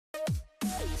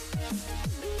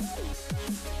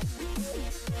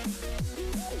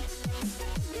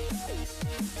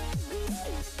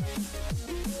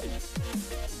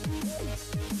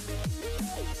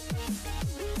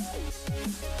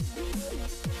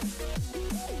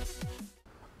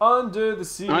Under the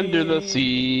sea. Under the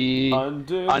sea.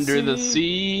 Under the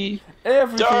sea.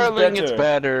 Everything's Darling, better. it's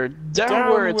better.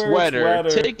 Down where it's wetter.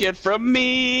 Take it from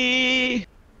me.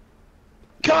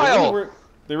 Kyle!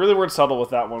 They really weren't subtle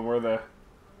with that one, were they?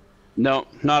 No,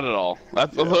 not at all.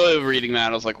 That's literally reading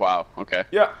that. I was like, wow, okay.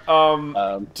 Yeah.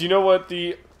 Do you know what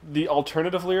the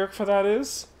alternative lyric for that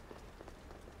is?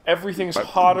 Everything's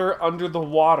hotter under the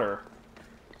water.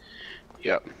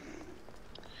 Yep.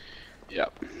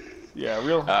 Yep. Yeah,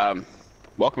 real.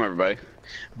 Welcome everybody.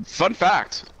 Fun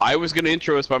fact: I was gonna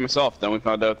intro us by myself. Then we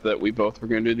found out that we both were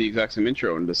gonna do the exact same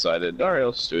intro, and decided, all right,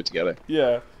 let's do it together.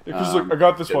 Yeah, because like I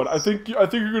got this one. I think you're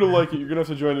gonna like it. You're gonna have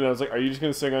to join in. I was like, are you just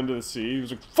gonna sing Under the Sea? He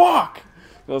was like, fuck.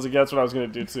 And I was like, yeah, that's what I was gonna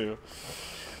do too.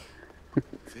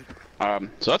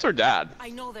 So that's our dad. I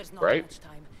know there's not right? much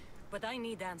time, but I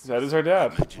need answers. That is our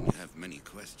dad. I imagine you have many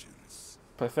questions.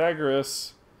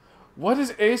 Pythagoras. What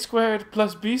is a squared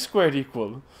plus b squared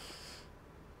equal?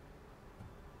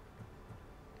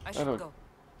 I should go.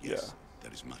 Yes,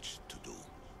 there is much to do.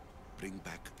 Bring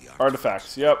back the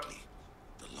Artifacts, yep.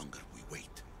 The longer we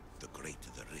wait, the greater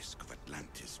the risk of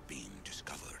Atlantis being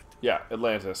discovered. Yeah,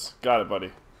 Atlantis. Got it,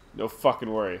 buddy. No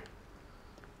fucking worry.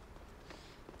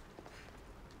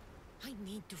 I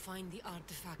need to find the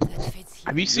artifact that fits here.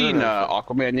 Have you seen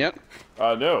Aquaman yet?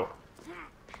 No.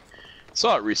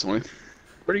 Saw it recently.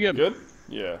 Pretty good. Good?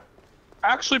 Yeah.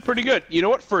 Actually, pretty good. You know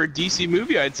what? For a DC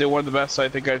movie, I'd say one of the best I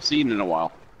think I've seen in a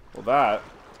while. Well, that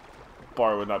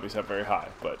bar would not be set very high,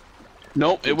 but...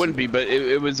 Nope, it wouldn't be, but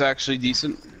it was actually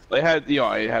decent. It had, you know,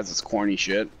 it has its corny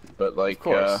shit, but like, Of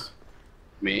course.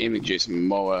 I mean, aiming Jason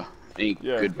Momoa, any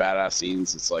good badass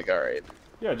scenes, it's like, alright.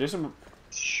 Yeah, Jason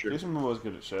Sure. Momoa's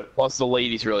good at shit. Plus, the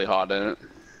lady's really hot in it.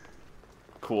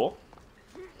 Cool.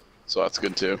 So that's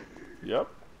good too. Yep.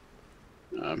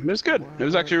 It was good. It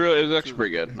was actually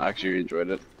pretty good. I actually enjoyed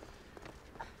it.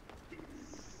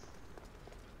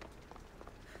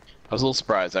 I was a little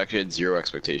surprised. I actually had zero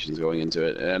expectations going into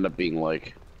it. It ended up being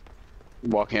like,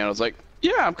 walking out, I was like,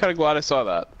 yeah, I'm kind of glad I saw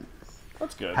that.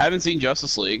 That's good. Haven't seen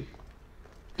Justice League.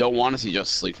 Don't want to see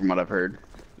Justice League from what I've heard.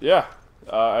 Yeah,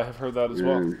 I have heard that as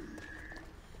well.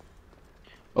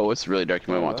 Oh, it's really dark.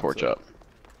 You might want to torch up.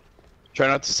 Try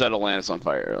not to set Atlantis on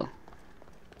fire, though.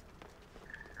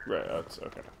 Right, that's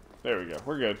okay. There we go.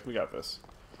 We're good. We got this.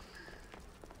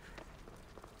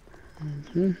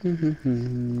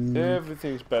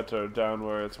 Everything's better down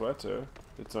where it's wetter.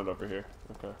 It's not over here.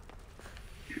 Okay.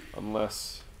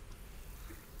 Unless...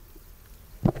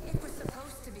 It was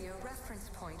supposed to be a reference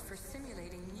point for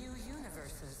simulating new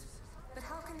universes. But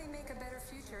how can they make a better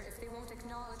future if they won't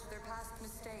acknowledge their past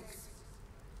mistakes?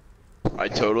 I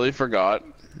totally forgot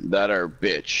that our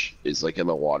bitch is like in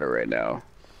the water right now.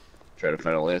 Trying to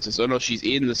find Atlantis. Oh no, she's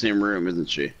in the same room, isn't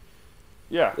she?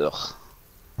 Yeah. Ugh.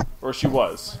 Or she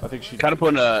was. I think she... Kind of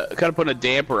putting a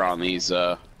damper on these,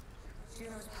 on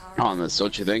this,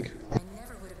 don't you think? I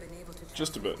never would have been able to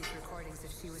Just a bit. these recordings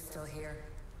if she was still here.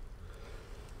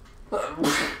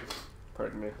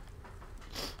 Pardon me.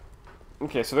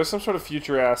 Okay, so there's some sort of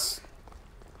future-ass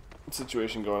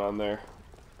situation going on there.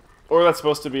 Or that's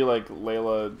supposed to be like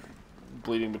Layla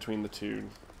bleeding between the two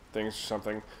things or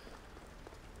something.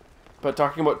 But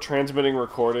talking about transmitting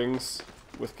recordings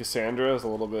with Cassandra is a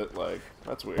little bit like,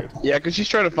 that's weird. Yeah, because she's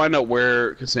trying to find out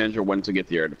where Cassandra went to get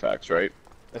the artifacts, right?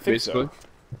 I think Basically. so.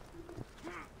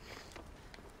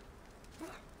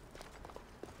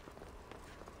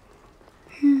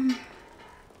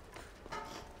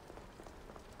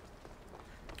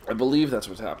 I believe that's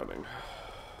what's happening.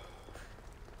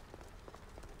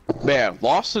 Man,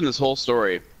 lost in this whole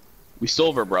story. We still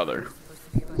have her brother. Supposed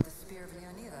to be about the spear of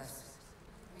Leonidas.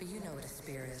 But you know what a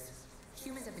spear is.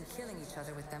 Humans have been killing each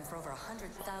other with them for over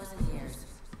 100,000 years.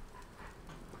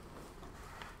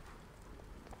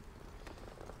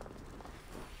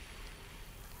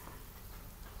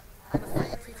 I'm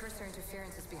afraid precursor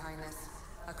interference is behind this.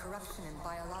 A corruption in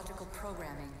biological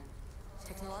programming.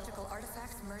 Technological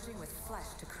artifacts merging with flesh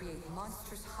to create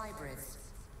monstrous hybrids.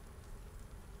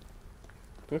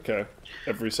 Okay.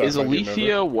 Is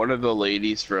Alethea one of the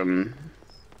ladies from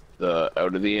the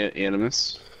Out of the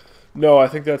Animus? No, I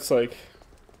think that's like...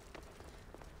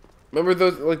 Remember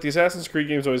those, like, the Assassin's Creed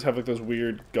games always have, like, those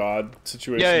weird god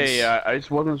situations? Yeah. I just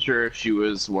wasn't sure if she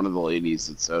was one of the ladies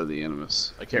that's Out of the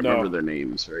Animus. I can't remember their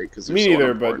names, right? Because Me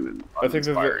neither, but I think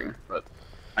that but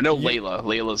I know Layla.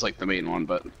 Layla's, like, the main one,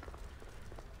 but...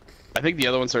 I think the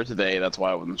other one starts today, that's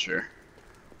why I wasn't sure.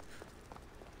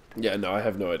 Yeah, no, I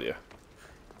have no idea.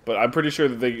 But I'm pretty sure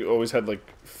that they always had, like,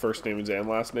 first names and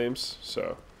last names,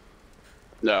 so...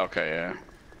 No, okay, yeah.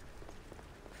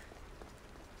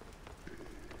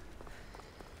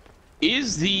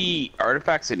 Is the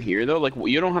artifacts in here, though? Like,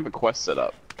 you don't have a quest set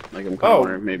up. Like, I'm kind of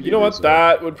wondering if maybe you know it what? is,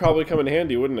 That would probably come in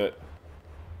handy, wouldn't it?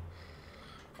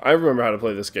 I remember how to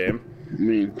play this game. I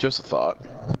mean, just a thought.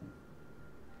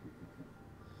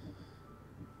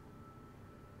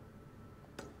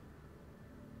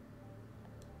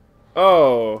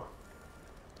 Oh.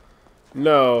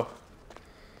 No.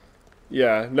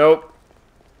 Yeah, nope.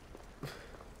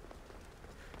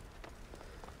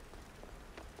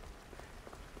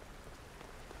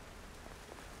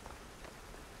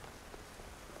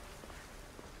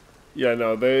 Yeah,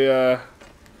 no, they are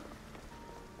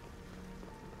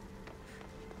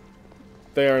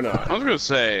not. I was gonna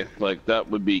say, like, that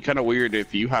would be kind of weird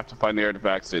if you have to find the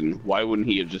artifacts, and why wouldn't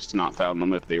he have just not found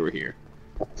them if they were here?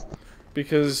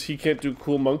 Because he can't do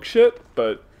cool monk shit,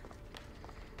 but...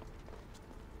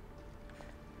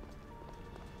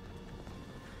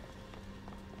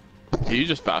 Did you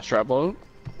just fast travel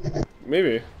out?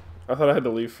 Maybe. I thought I had to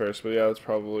leave first, but yeah, that's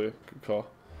probably a good call.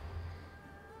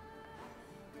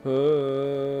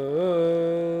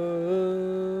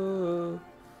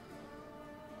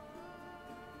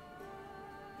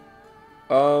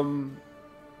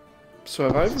 So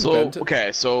have I even been to...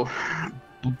 Okay, so...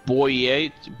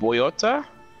 Boyota?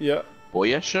 Yeah.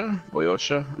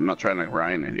 Boyosha? I'm not trying to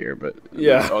rhyme it here, but...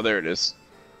 Yeah. Oh, there it is.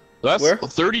 So that's Where?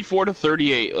 34 to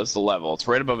 38 is the level. It's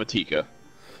right above Atika.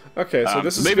 Okay, so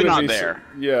this is maybe gonna not be there.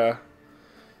 Yeah.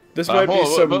 This might be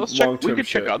some long-term We could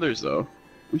shit. check others, though.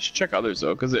 We should check others,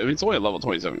 though, because it's only a level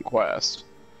 27 quest.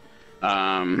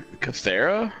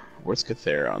 Cathera? Where's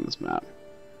Cathera on this map?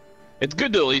 It's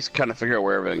good to at least kind of figure out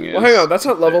where everything is. Well, hang on. That's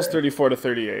not levels 34 to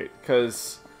 38,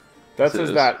 because that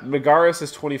says that Megaris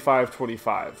is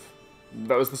 25-25.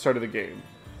 That was the start of the game.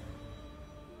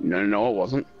 No, it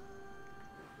wasn't.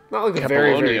 Not like the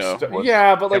very Capolonia start. was-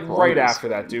 Yeah, but like right Capolonia's- after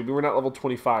that, dude. We were not level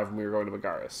 25 when we were going to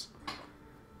Megaris.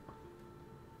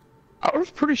 I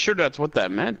was pretty sure that's what that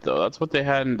meant, though. That's what they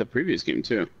had in the previous game,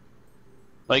 too.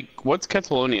 Like, what's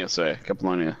Catalonia say?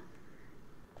 Capolonia.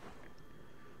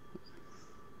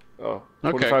 Oh,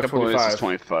 Okay, 25, Capolonia 25. is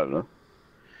 25, though.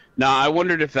 Now, I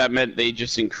wondered if that meant they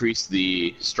just increased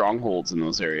the strongholds in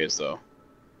those areas, though.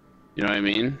 You know what I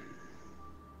mean?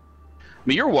 I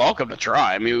mean, you're welcome to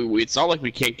try. I mean, it's not like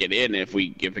we can't get in. If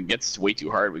it gets way too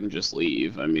hard, we can just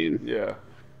leave. I mean, Yeah.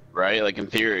 right? Like, in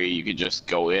theory, you could just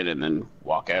go in and then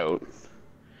walk out.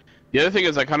 The other thing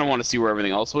is I kind of want to see where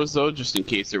everything else was, though, just in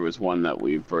case there was one that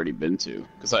we've already been to.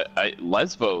 Because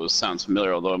Lesbos sounds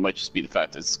familiar, although it might just be the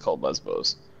fact that it's called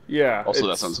Lesbos. Yeah. Also,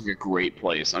 that sounds like a great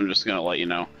place. I'm just going to let you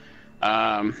know.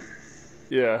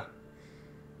 Yeah.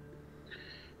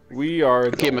 We are...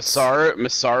 Okay, adults.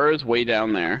 Masara is way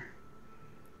down there.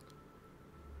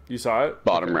 You saw it?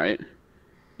 Bottom Okay. right.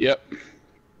 Yep.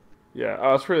 Yeah.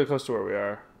 Oh, it's pretty close to where we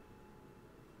are.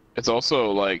 It's also,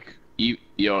 like, it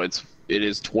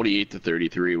is 28 to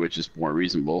 33, which is more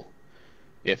reasonable.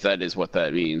 If that is what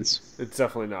that means. It's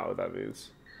definitely not what that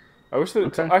means. I wish that...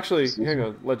 Okay. Actually, hang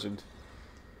on. Legend.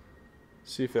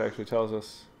 See if it actually tells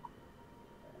us.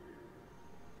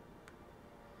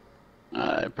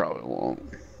 I probably won't.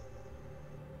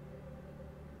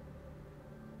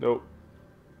 Nope.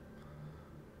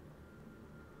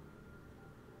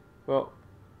 Well...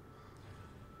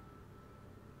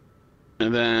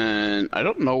 And then, I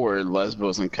don't know where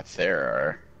Lesbos and Cathera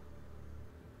are.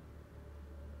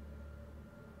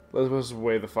 Lesbos is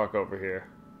way the fuck over here.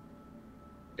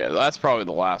 Yeah, that's probably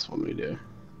the last one we do.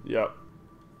 Yep.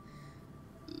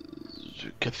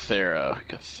 Cathera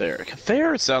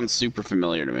sounds super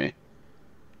familiar to me.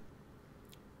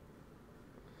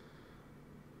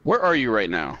 Where are you right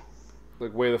now?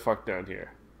 Like, way the fuck down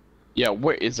here. Yeah,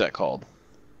 where is that called?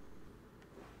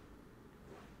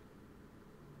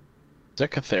 Is that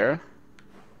Cathera?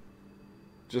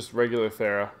 Just regular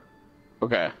Thera.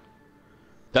 Okay.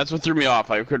 That's what threw me off.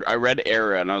 I read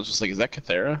Era and I was just like, is that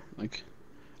Cathera? Like,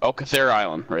 oh, Cathera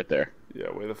Island right there.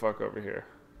 Yeah, way the fuck over here.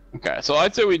 Okay, so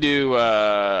I'd say we do,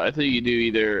 I think you do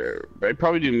either, I'd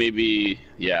probably do maybe,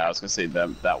 yeah, I was gonna say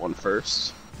that one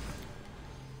first.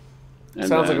 And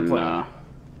Sounds like a plan.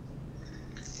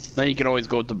 Then you can always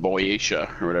go to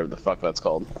Boyesha, or whatever the fuck that's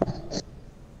called.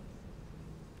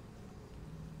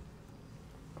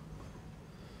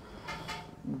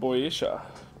 Boyisha.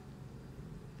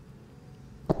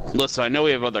 Listen, I know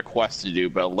we have other quests to do,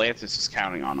 but Atlantis is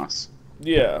counting on us.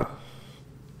 Yeah.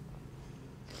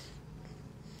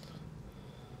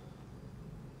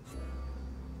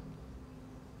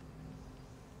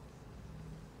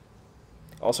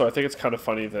 Also, I think it's kind of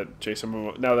funny that Jason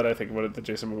Momoa, now that I think about it, that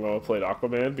Jason Momoa played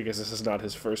Aquaman, because this is not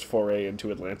his first foray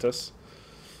into Atlantis.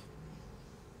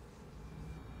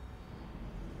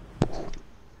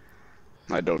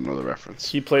 I don't know the reference.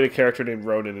 He played a character named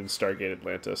Ronan in Stargate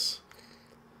Atlantis.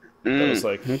 That was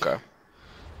like... Okay.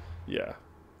 Yeah.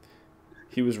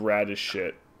 He was rad as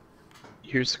shit.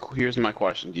 Here's my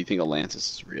question. Do you think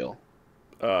Atlantis is real?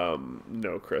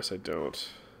 No, Chris, I don't.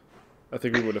 I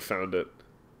think we would have found it.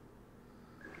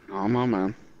 Oh, no,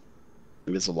 man.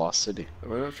 Maybe it's a lost city.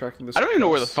 Am I not tracking this? I don't even know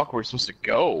where the fuck we're supposed to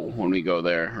go when we go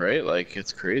there, right? Like,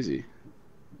 it's crazy.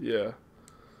 Yeah.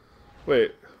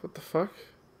 Wait, what the fuck?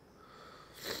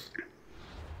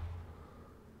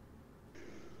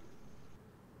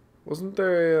 Wasn't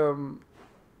there a,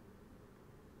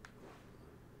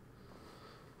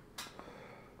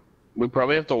 We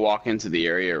probably have to walk into the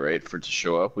area, right, for it to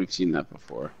show up. We've seen that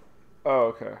before. Oh,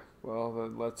 okay. Well,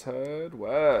 then let's head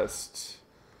west.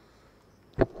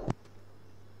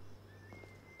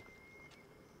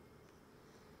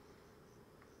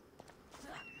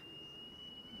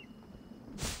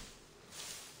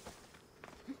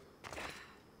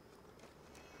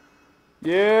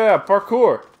 Yeah,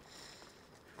 parkour.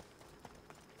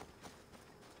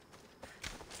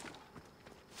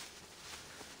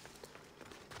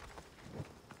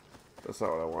 That's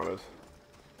not what I wanted.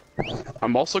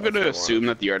 I'm also going to That's what I assume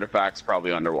that the artifact's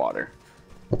probably underwater.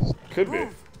 Could be.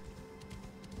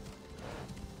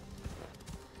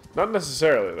 Not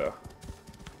necessarily, though.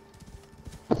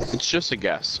 It's just a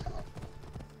guess.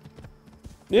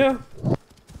 Yeah.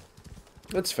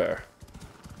 That's fair.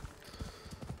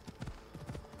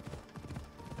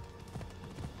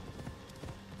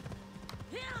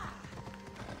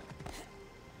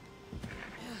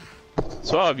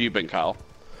 So how have you been, Kyle?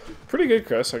 Pretty good,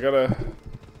 Chris. I gotta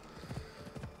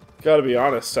be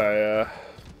honest.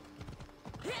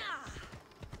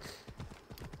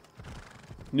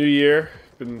 New year.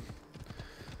 Been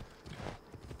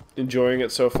enjoying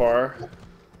it so far.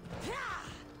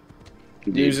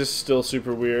 Indeed. News is still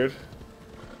super weird.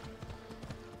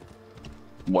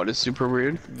 What is super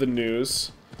weird? The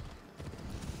news.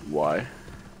 Why?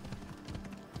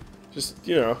 Just,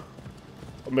 you know,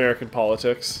 American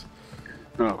politics.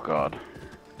 Oh, God.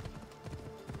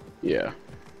 Yeah.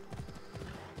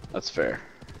 That's fair.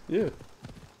 Yeah.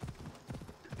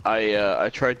 I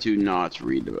tried to not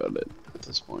read about it at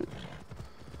this point.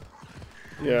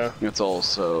 Yeah. It's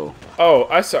also... Oh,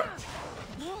 I saw...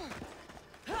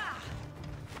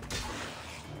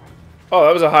 Oh,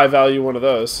 that was a high value one of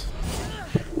those.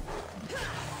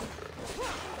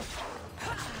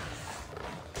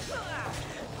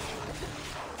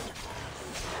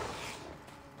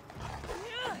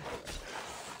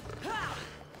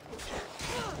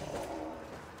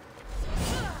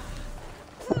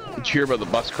 Did you hear about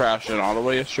the bus crash in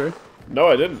Ottawa yesterday? No,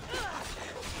 I didn't.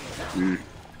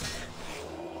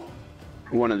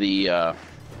 One of the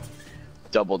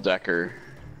double-decker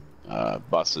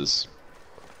buses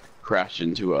crashed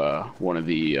into one of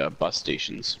the bus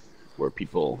stations where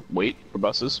people wait for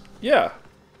buses. Yeah.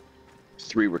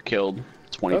 3 were killed,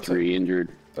 23 injured.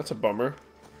 That's a bummer.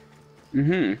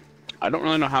 I don't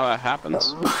really know how that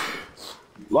happens. A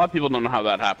lot of people don't know how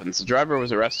that happens. The driver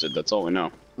was arrested, that's all we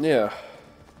know. Yeah.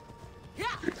 Yeah,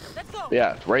 let's go.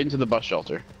 Yeah, right into the bus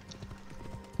shelter.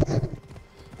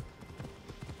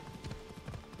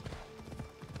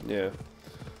 Yeah.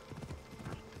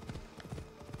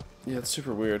 Yeah, it's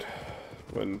super weird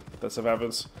when that stuff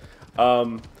happens.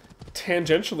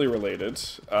 Tangentially related,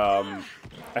 I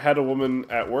had a woman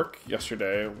at work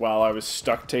yesterday while I was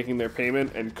stuck taking their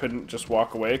payment and couldn't just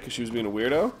walk away because she was being a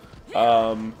weirdo.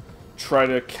 Try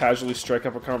to casually strike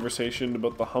up a conversation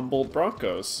about the Humboldt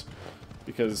Broncos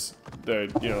because they're,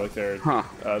 you know, like they're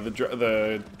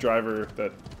the driver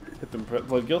that hit them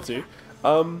pled guilty.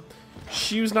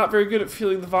 She was not very good at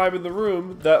feeling the vibe in the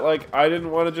room that, like, I didn't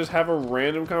want to just have a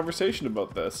random conversation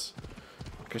about this.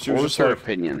 Because she was just her like,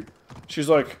 opinion? she's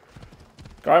like,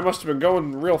 guy must have been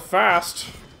going real fast.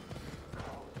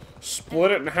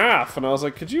 Split it in half. And I was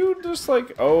like, could you just,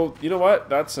 like, oh, you know what?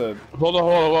 That's a... Hold on,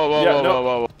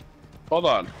 whoa. Hold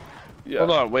on. Yeah.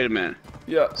 Hold on, wait a minute.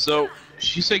 Yeah. So,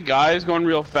 she said guy is going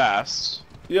real fast.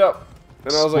 Yep.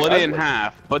 And I was Split like, it in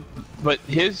half, but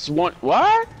his one...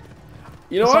 What?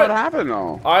 You know That's what? not what happened,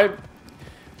 though.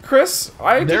 Chris,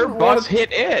 I Their didn't bus want to...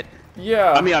 hit it.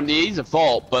 Yeah. I mean, he's at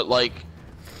fault, but, like,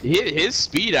 his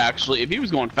speed, actually, if he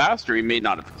was going faster, he may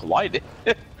not have collided.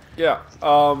 Yeah.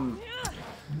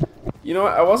 You know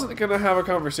what? I wasn't going to have a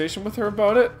conversation with her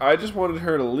about it. I just wanted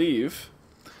her to leave.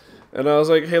 And I was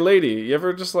like, hey, lady, you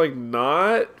ever just, like,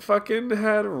 not fucking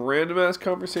had random-ass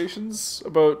conversations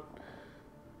about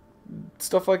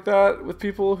stuff like that with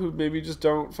people who maybe just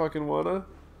don't fucking wanna.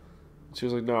 She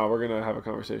was like, no, we're gonna have a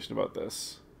conversation about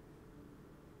this.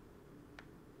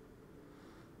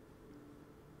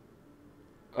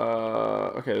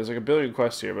 Okay, there's like a billion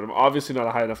quests here, but I'm obviously not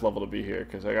a high enough level to be here,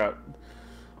 because I got...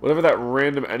 Whatever that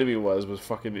random enemy was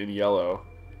fucking in yellow.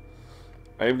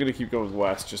 I am gonna keep going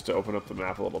west just to open up the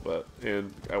map a little bit,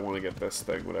 and I want to get this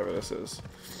thing, whatever this is,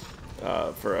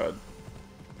 for a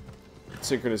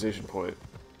synchronization point.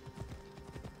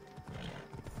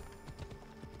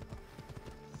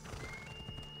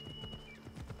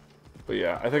 But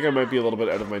yeah, I think I might be a little bit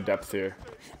out of my depth here.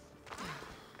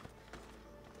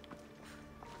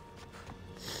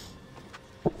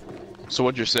 So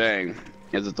what you're saying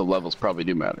is that the levels probably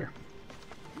do matter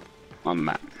on the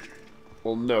map.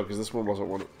 Well, no, because this one wasn't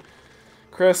one.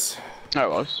 Chris. Oh, it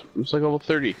was. It was like level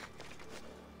 30.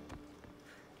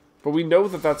 But we know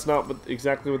that that's not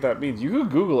exactly what that means. You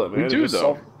could Google it, man. We do,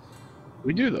 though.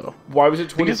 We do, though. Why was it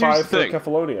 25 for thing.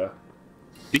 Kefalonia?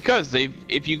 Because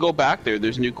if you go back there,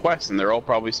 there's new quests, and they're all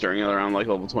probably starting around like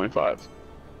level 25.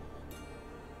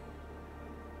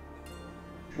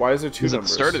 Why is there two numbers? At the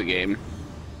start of the game.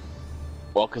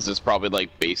 Well, because it's probably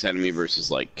like base enemy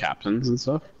versus like captains and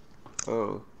stuff.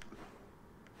 Oh.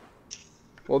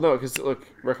 Well, no, because look,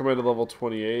 recommended level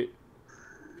 28.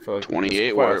 For like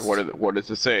 28. What does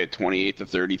it say? 28 to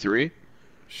 33.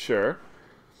 Sure.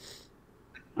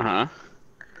 Now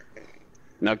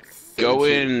go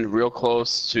in real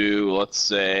close to, let's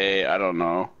say, I don't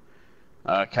know,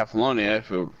 Kefalonia, if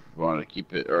we want to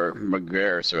keep it, or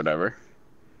Magres or whatever,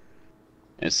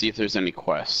 and see if there's any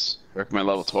quests. Recommend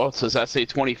level 12. So does that say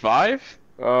 25?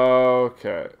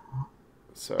 Okay.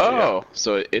 So, yeah.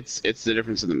 So it's the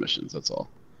difference in the missions, that's all.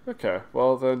 Okay,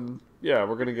 well then, yeah,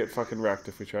 we're gonna get fucking wrecked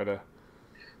if we try to...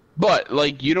 But,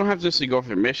 like, you don't have to just go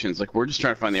for missions, like, we're just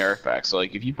trying to find the artifacts. So,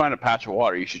 like, if you find a patch of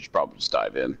water, you should probably just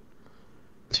dive in.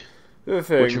 The other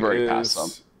thing Which you've already passed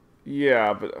some.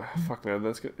 Yeah, but, fuck man,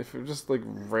 that's good. If we're just, like,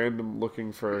 random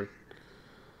looking for...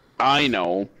 I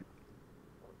know.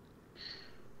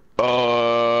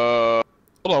 Hold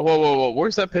on, whoa,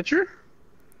 where's that picture?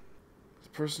 This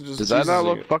person just... Does that not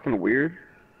look fucking weird?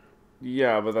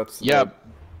 Yeah, but that's... Yeah.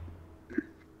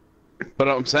 But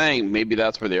I'm saying, maybe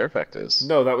that's where the artifact is.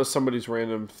 No, that was somebody's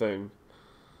random thing.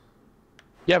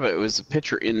 Yeah, but it was a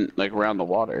picture in, like, around the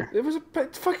water. It was a...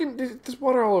 fucking... There's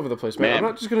water all over the place, man. I'm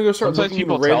not just gonna go start sometimes looking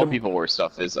people in random... tell people where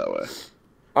stuff is that way.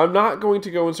 I'm not going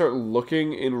to go and start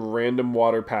looking in random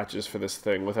water patches for this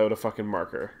thing without a fucking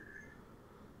marker.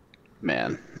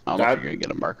 Man, I don't know if you're gonna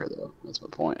get a marker, though. That's my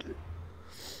point.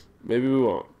 Maybe we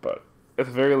won't, but... At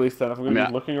the very least, then, if I'm going to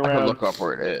be looking around... I can look up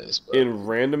where it is. But... in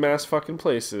random-ass fucking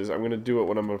places, I'm going to do it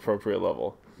when I'm an appropriate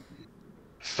level.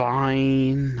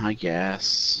 Fine, I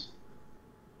guess.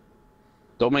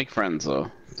 Don't make friends, though.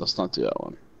 Let's not do that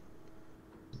one.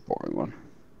 Boring one.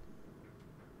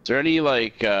 Is there any,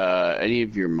 like, any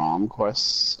of your mom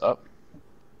quests up?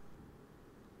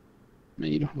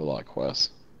 Man, you don't have a lot of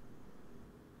quests.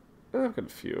 I've got a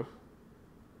few.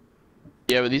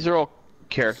 Yeah, but these are all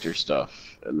character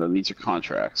stuff, and then these are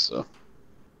contracts, so...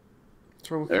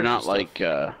 What's wrong with they're not, stuff? like,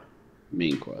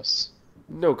 main quests.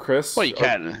 No, Chris. Well, you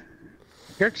can.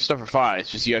 Character stuff are fine, it's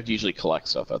just you have to usually collect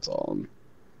stuff, that's all. And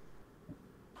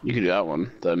you can do that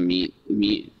one. The meet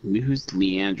who's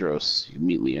Leandros? You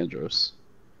meet Leandros.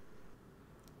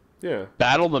 Yeah.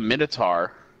 Battle the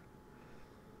Minotaur.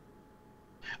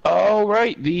 Oh,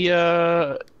 right,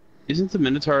 the, isn't the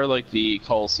Minotaur, like, the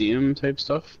Colosseum type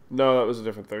stuff? No, that was a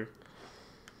different thing.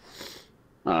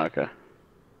 Oh, okay.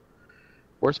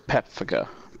 Where's Pepfica?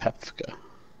 Pepfica.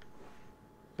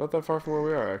 Not that far from where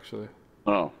we are, actually.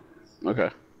 Oh,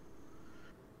 okay.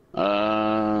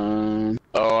 Oh,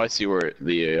 I see where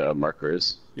the marker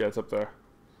is. Yeah, it's up there.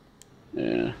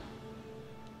 Yeah.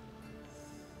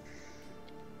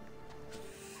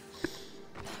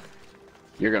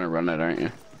 You're gonna run it, aren't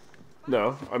you?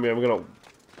 No, I mean,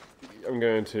 I'm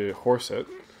going to horse it.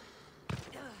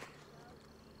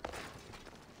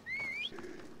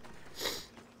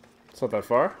 It's not that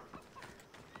far.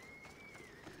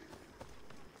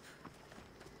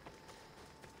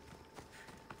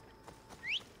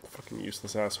 Fucking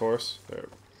useless ass horse. There.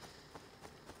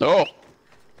 Oh!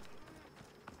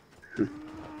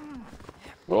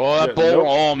 Oh, that Yeah, bull! nope.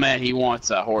 Oh man, he wants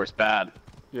that horse bad.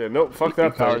 Yeah, nope. Fuck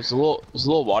that thing. There's a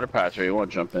little water patch here. You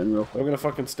want to jump in real quick? I'm gonna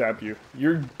fucking stab you.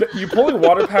 You're pulling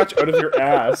water patch out of your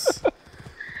ass.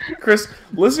 Chris,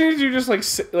 listening to you just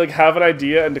like have an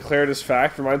idea and declare it as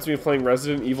fact reminds me of playing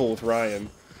Resident Evil with Ryan.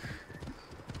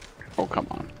 Oh come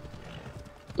on!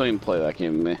 Don't even play that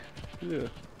game with me. Yeah.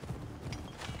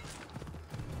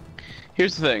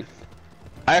 Here's the thing.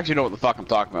 I actually know what the fuck I'm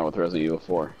talking about with Resident Evil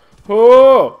 4.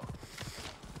 Oh!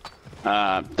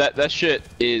 That shit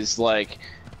is like...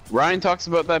 Ryan talks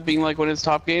about that being like one of his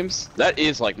top games. That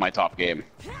is like my top game.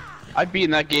 I've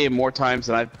beaten that game more times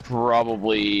than I've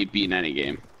probably beaten any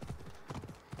game.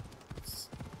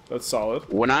 That's solid.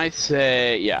 When I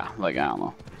say... Yeah, like, I don't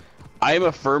know. I am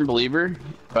a firm believer,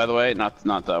 by the way, not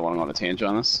that I want to go on a tangent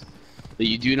on this, that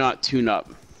you do not tune up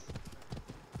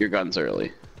your guns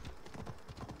early.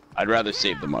 I'd rather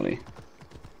save the money.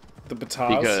 The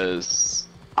batas? Because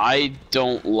I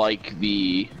don't like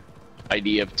the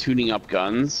idea of tuning up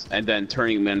guns and then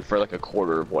turning them in for like a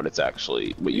quarter of what it's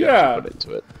actually, what you actually put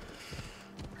into it.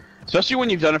 Especially when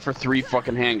you've done it for 3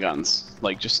 fucking handguns.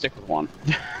 Like, just stick with one.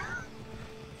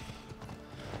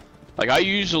 Like, I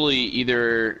usually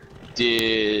either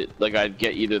did, like, I'd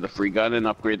get either the free gun and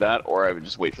upgrade that, or I would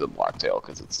just wait for the Blacktail,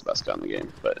 because it's the best gun in the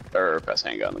game, or best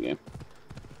handgun in the game.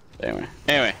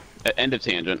 Anyway, end of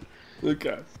tangent.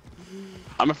 Okay.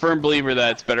 I'm a firm believer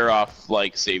that it's better off,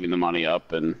 like, saving the money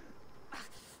up, and...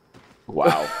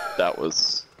 Wow, that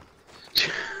was...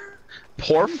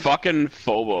 Poor fucking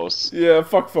Phobos. Yeah,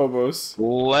 fuck Phobos.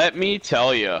 Let me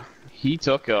tell you, he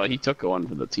took one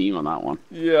for the team on that one.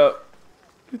 Yeah.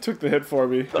 He took the hit for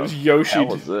me. I was Yoshi'd.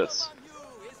 What was this?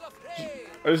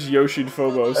 I was Yoshi'd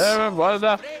Phobos. Everyone's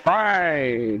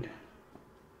afraid.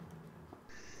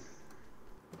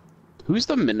 Who's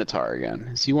the Minotaur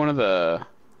again? Is he one of the...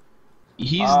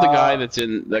 He's the guy that's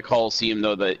in the Coliseum,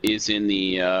 though, that is in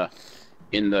the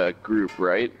group,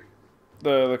 right?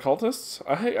 The cultists?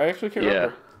 I actually can't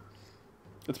remember.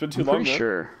 It's been too long, pretty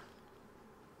sure.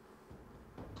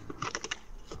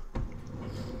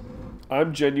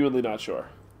 I'm genuinely not sure.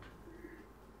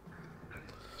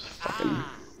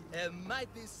 A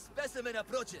mighty specimen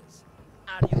approaches.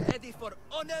 Are you ready for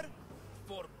honor?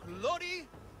 For glory?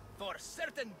 For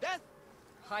certain death?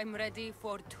 I'm ready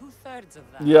for 2/3 of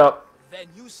that. Yep. Then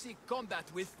you seek combat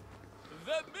with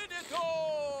the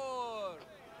Minotaur!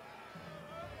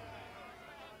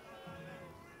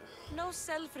 No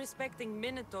self-respecting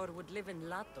Minotaur would live in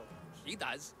Lato. He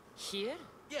does. Here?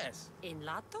 Yes. In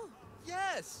Lato?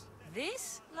 Yes!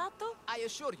 This Lato? I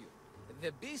assure you,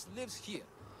 the beast lives here.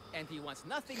 And he wants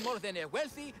nothing more than a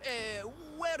wealthy,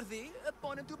 worthy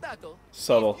opponent to battle.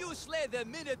 Subtle. If you slay the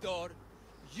Minotaur,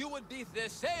 you would be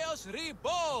Theseus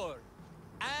reborn.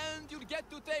 And you'll get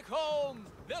to take home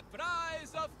the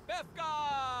prize of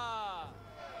Pefka!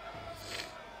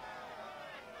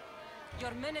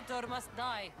 Your Minotaur must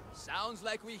die. Sounds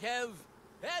like we have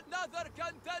another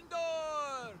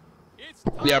contender! It's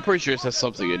Yeah, I'm pretty sure it has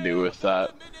something to do with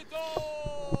that.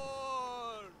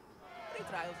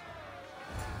 Retrials.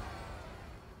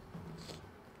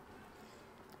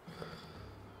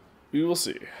 We will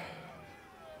see.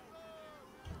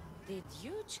 Did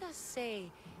you just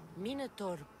say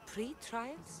Minotaur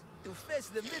pre-trials? To face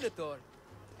the Minotaur,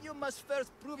 you must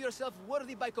first prove yourself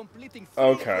worthy by completing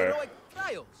 3 heroic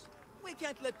trials. We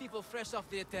can't let people fresh off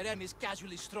the Teremis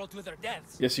casually stroll to their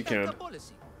deaths. Yes, you can. That's the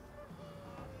policy.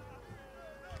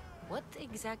 What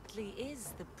exactly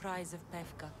is the prize of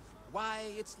Pefka? Why,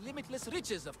 it's limitless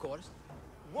riches, of course.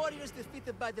 Warriors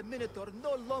defeated by the Minotaur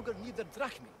no longer need their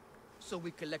drachmi. So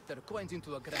we collect their coins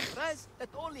into a grand prize that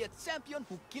only a champion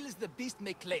who kills the beast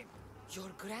may claim. Your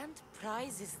grand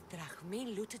prize is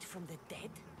drachmi looted from the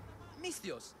dead?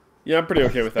 Misthios. Yeah, I'm pretty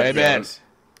okay with that. Hey, man.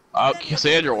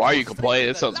 Cassandra, why are you complaining?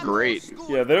 It sounds great.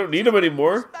 Yeah, they don't need them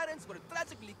anymore. His parents were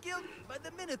tragically killed by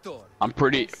the Minotaur. I'm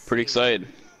pretty excited.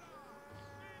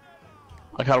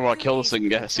 I kind of want to kill this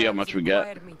thing and see how much we get.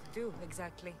 Require me to do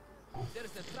exactly.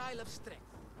 There's the Trial of Strength,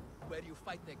 where you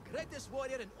fight the greatest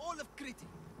warrior in all of Crete.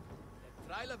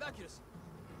 The Trial of Accuracy,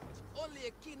 which only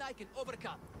a keen eye can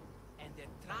overcome. And the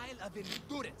Trial of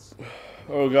Endurance.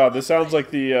 Oh god, this sounds like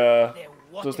the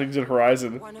those things in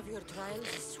Horizon. One of your trials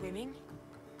is swimming?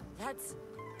 That's...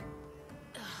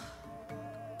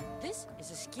 This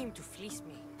is a scheme to fleece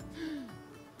me.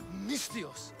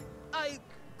 Misthios.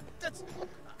 That's...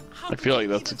 I feel like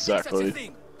that's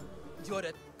exactly... You're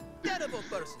a terrible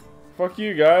person. Fuck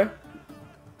you, guy.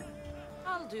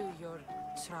 I'll do your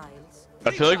trials.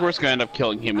 I feel like we're just gonna end up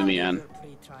killing him in the I'll do end. your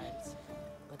pre-trials.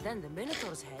 But then the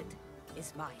Minotaur's head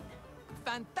is mine.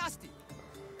 Fantastic.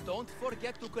 Don't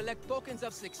forget to collect tokens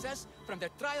of success from the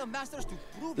trial masters to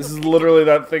prove This your is literally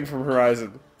that thing from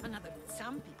Horizon. Another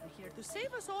some people here to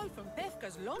save us all from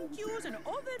Pefka's long queues and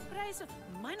overpriced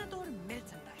Minotaur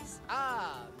merchandise.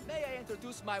 May I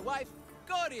introduce my wife,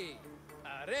 Cory,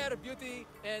 a rare beauty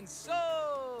and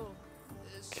so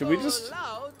Can we just-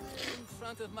 loud in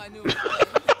front of my new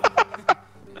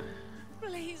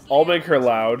Please, I'll make her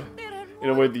loud there are in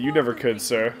a way that you never more could,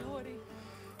 sir. glory.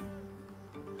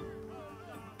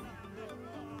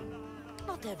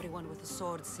 Not everyone with a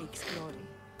sword seeks glory.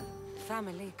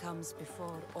 Family comes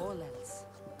before all else.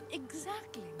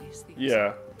 Exactly, Miss Theos.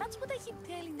 Yeah. That's what I keep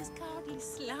telling this cowardly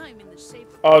slime in the shape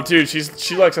of... Oh, dude,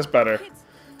 she likes us better.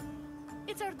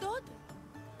 It's our daughter,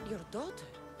 Your daughter?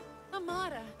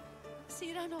 Amara.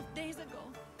 She ran off days ago.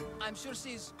 I'm sure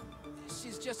she's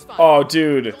just fine. Oh,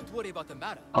 dude. Don't worry about the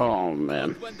matter. Oh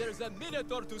man. When there's a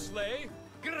Minotaur to slay,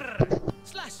 grrr,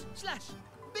 slash, slash,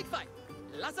 big fight,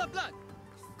 lots of blood.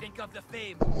 Think of the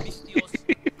fame, Mistios.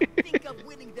 Think of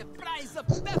winning the prize of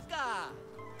Bethka.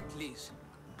 Please,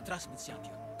 trust me,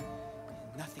 champion.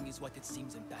 Nothing is what it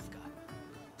seems in Bethka.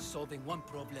 Solving one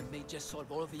problem may just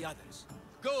solve all the others.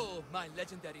 Go, my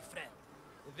legendary friend.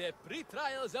 The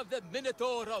pre-trials of the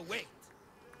Minotaur await.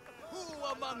 Who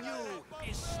among you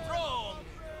is strong?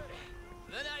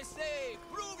 Then I say,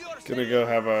 prove yourself. Gonna go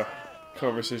have a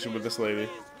conversation with this lady.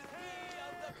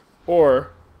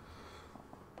 Or...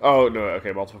 Oh, no,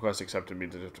 okay, multiple quests accepted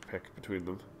means I have to pick between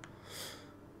them.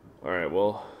 Alright,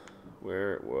 well...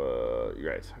 Where...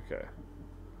 You're right, okay.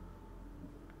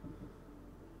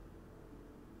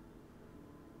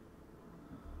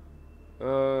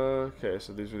 Okay,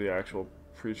 so these are the actual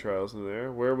pre-trials in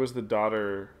there. Where was the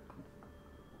daughter...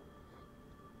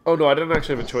 Oh, no, I didn't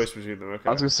actually have a choice between them, okay.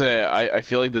 I was gonna say, I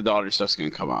feel like the daughter stuff's gonna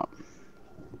come out.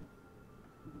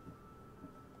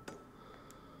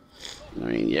 I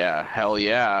mean, yeah, hell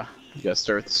yeah. You gotta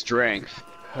start with strength.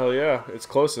 Hell yeah, it's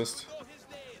closest.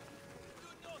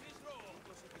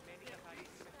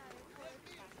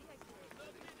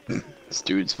 This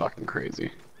dude's fucking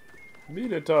crazy.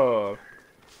 Minotaur.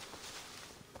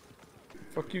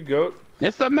 Fuck you, goat.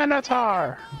 It's the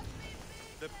Minotaur!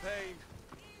 The pain.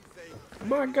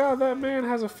 My god, that man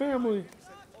has a family.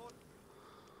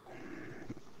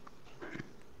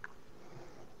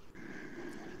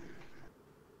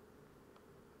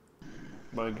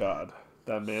 My god,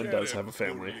 that man does have a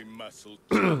family.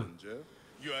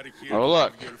 Oh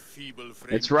look,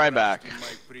 it's Ryback.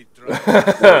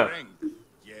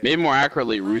 Maybe more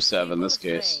accurately Rusev in this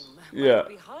case. Yeah.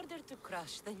 Be harder to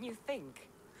crush than you think.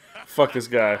 Fuck this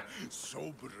guy.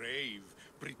 So brave,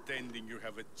 pretending you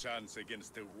have a chance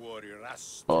against a warrior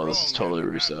as Oh, this is strong totally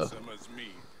and Rusev. handsome as me.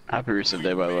 Happy Rusev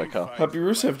Day, by the way, Kyle. Happy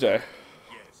Rusev Day.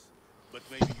 Yes, but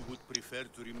maybe you would prefer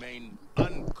to remain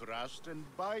uncrushed and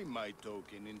buy my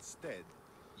token instead.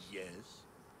 Yes?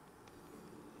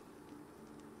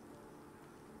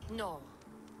 No,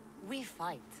 we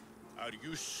fight. Are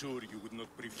you sure you would not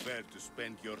prefer to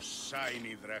spend your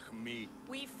shiny drachmi?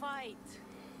 We fight.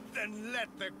 Then let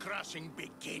the crushing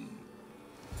begin.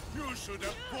 You should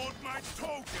have bought my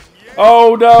token, yes?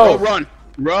 Oh no! Oh, run!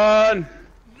 Run!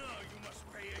 No, you must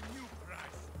pay a new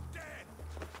price. Dead.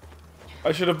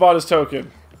 I should have bought his token.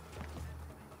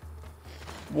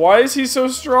 Why is he so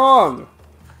strong?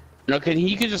 No,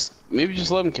 he could just, maybe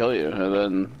just let him kill you, and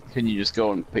then can you just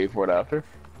go and pay for it after?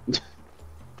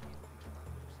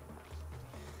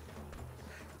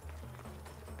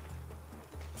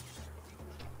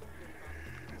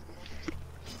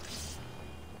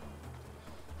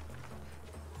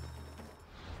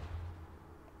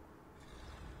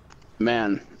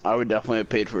 Man, I would definitely have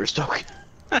paid for his token.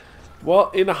 Well,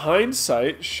 in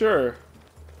hindsight, sure.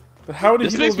 But how would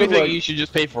This he makes me have been think like, you should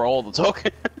just pay for all the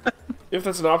token. if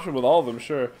that's an option with all of them,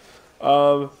 sure.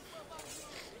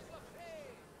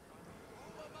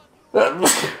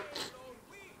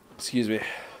 Excuse me.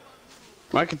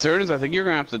 My concern is I think you're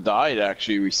gonna have to die to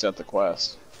actually reset the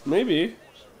quest. Maybe.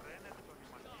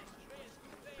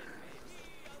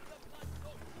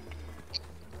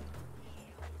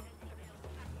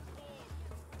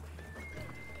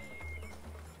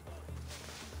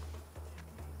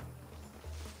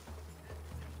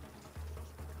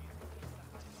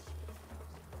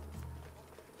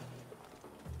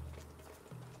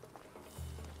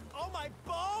 Oh, my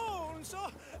bones!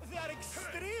 Oh, they are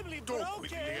extremely Talk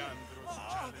with broken. Leandro's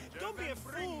challenger, Don't be then a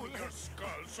bring fool. me your skull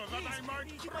so that I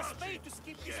might You crush must pay it. to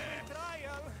skip this free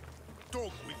trial.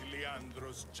 Talk with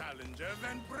Leandro's challenger,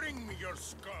 then bring me your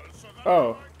skull so that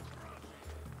Oh. I might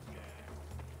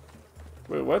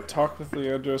Wait, what? Talk with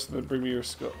Leandros and then bring me your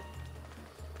skull.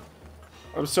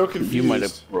 I'm so confused. You might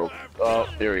have broke. Oh,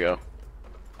 there we go.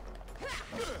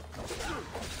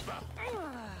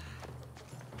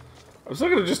 I'm still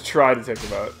gonna just try to take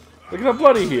him out. Look at how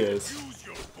bloody he is. use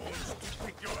your bones to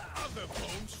pick your other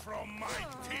bones from my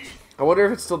teeth. I wonder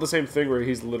if it's still the same thing where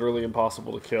he's literally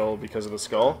impossible to kill because of the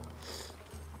skull.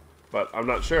 But I'm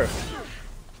not sure.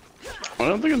 I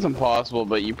don't think it's impossible,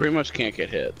 but you pretty much can't get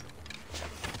hit.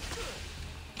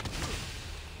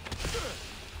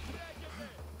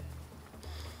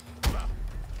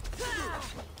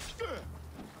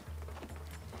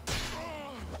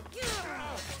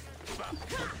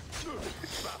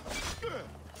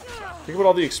 Think about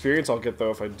all the experience I'll get,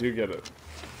 though, if I do get it.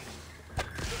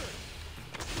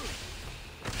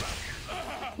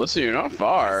 Listen, you're not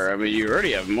far. I mean, you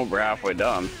already have over halfway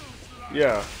done.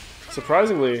 Yeah.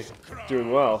 Surprisingly,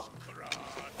 doing well.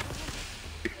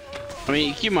 I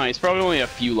mean, keep in mind, he's probably only a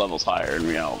few levels higher in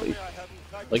reality.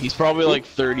 Like, he's probably like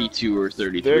 32 or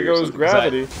 33. There goes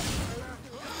gravity.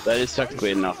 That is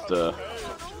technically enough to...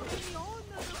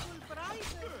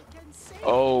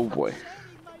 Oh, boy.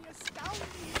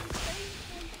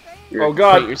 You're Oh,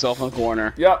 God. Paint yourself in the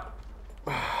corner. Yep.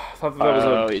 Thought that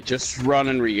was a... Just run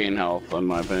and regain health, in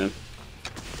my opinion.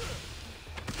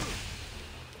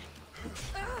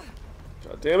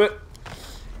 God damn it.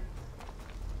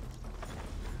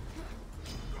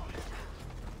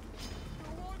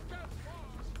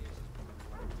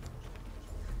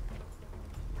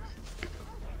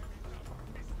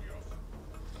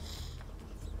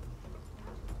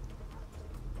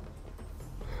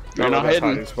 You're not that's hidden.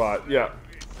 hiding spot. Yeah.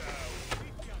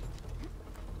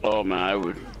 Oh man, I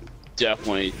would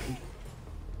definitely.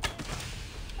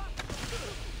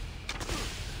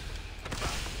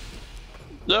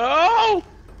 No!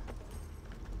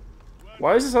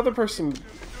 Why does this other person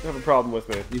have a problem with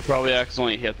me? You probably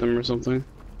accidentally hit them or something.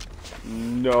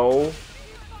 No.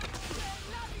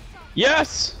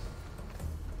 Yes!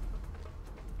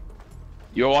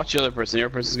 You watch the other person. The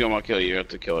other person's gonna want to kill you. You have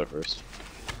to kill her first.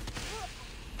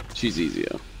 She's easy,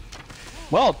 though.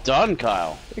 Well done,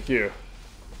 Kyle. Thank you.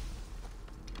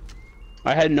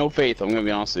 I had no faith, I'm gonna be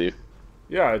honest with you.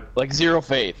 Yeah, Like, zero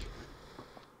faith.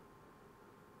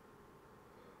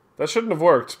 that shouldn't have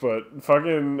worked, but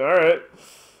fucking alright.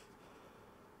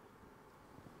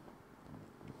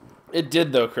 It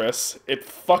did though, Chris. It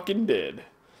fucking did.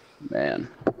 Man.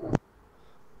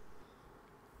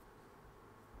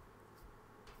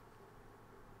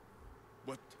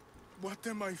 What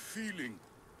am I feeling?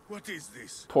 What is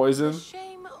this? Poison.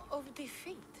 Shame of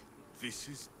defeat. This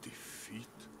is defeat?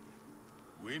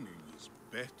 Winning is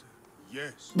better.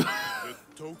 Yes. The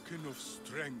token of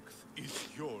strength is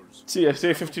yours. See, I say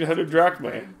 1500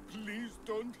 drachma. Please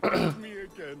don't hurt me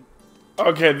again.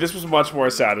 Okay, this was much more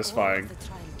satisfying. The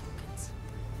trial tokens.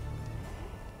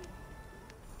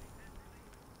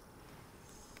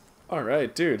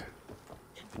 Alright, dude.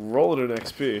 Roll it an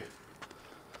XP.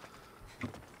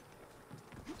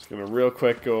 Just gonna real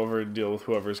quick go over and deal with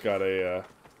whoever's got a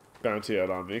bounty out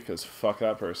on me, because fuck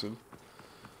that person.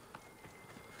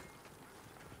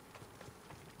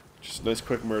 Just a nice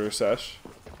quick murder sesh.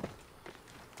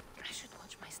 I should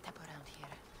watch my step around here.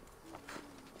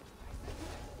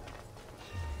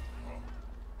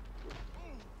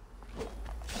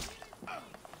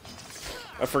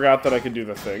 I forgot that I could do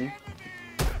the thing.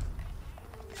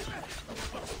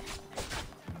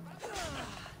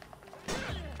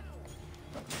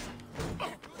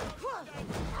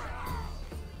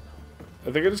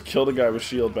 I think I just killed a guy with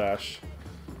shield bash.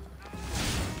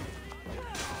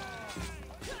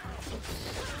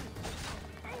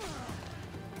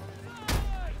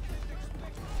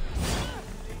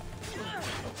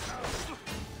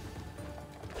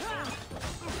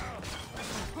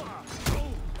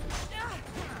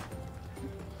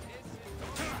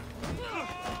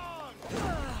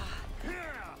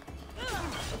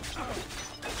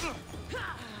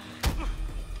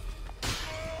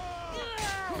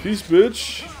 Peace,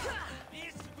 bitch.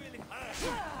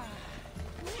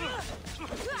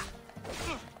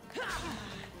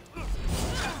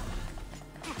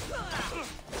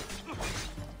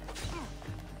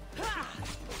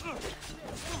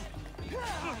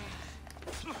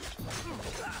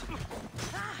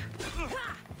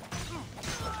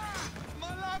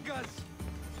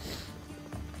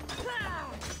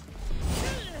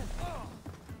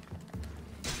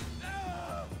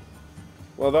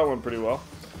 Well, that went pretty well.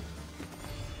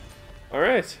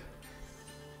 Alright.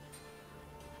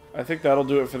 I think that'll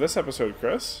do it for this episode,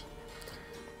 Chris.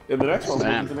 In the next one,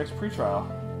 we'll do the next pre-trial.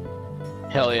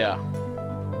 Hell yeah.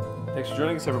 Thanks for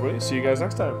joining us, everybody. See you guys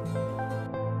next time.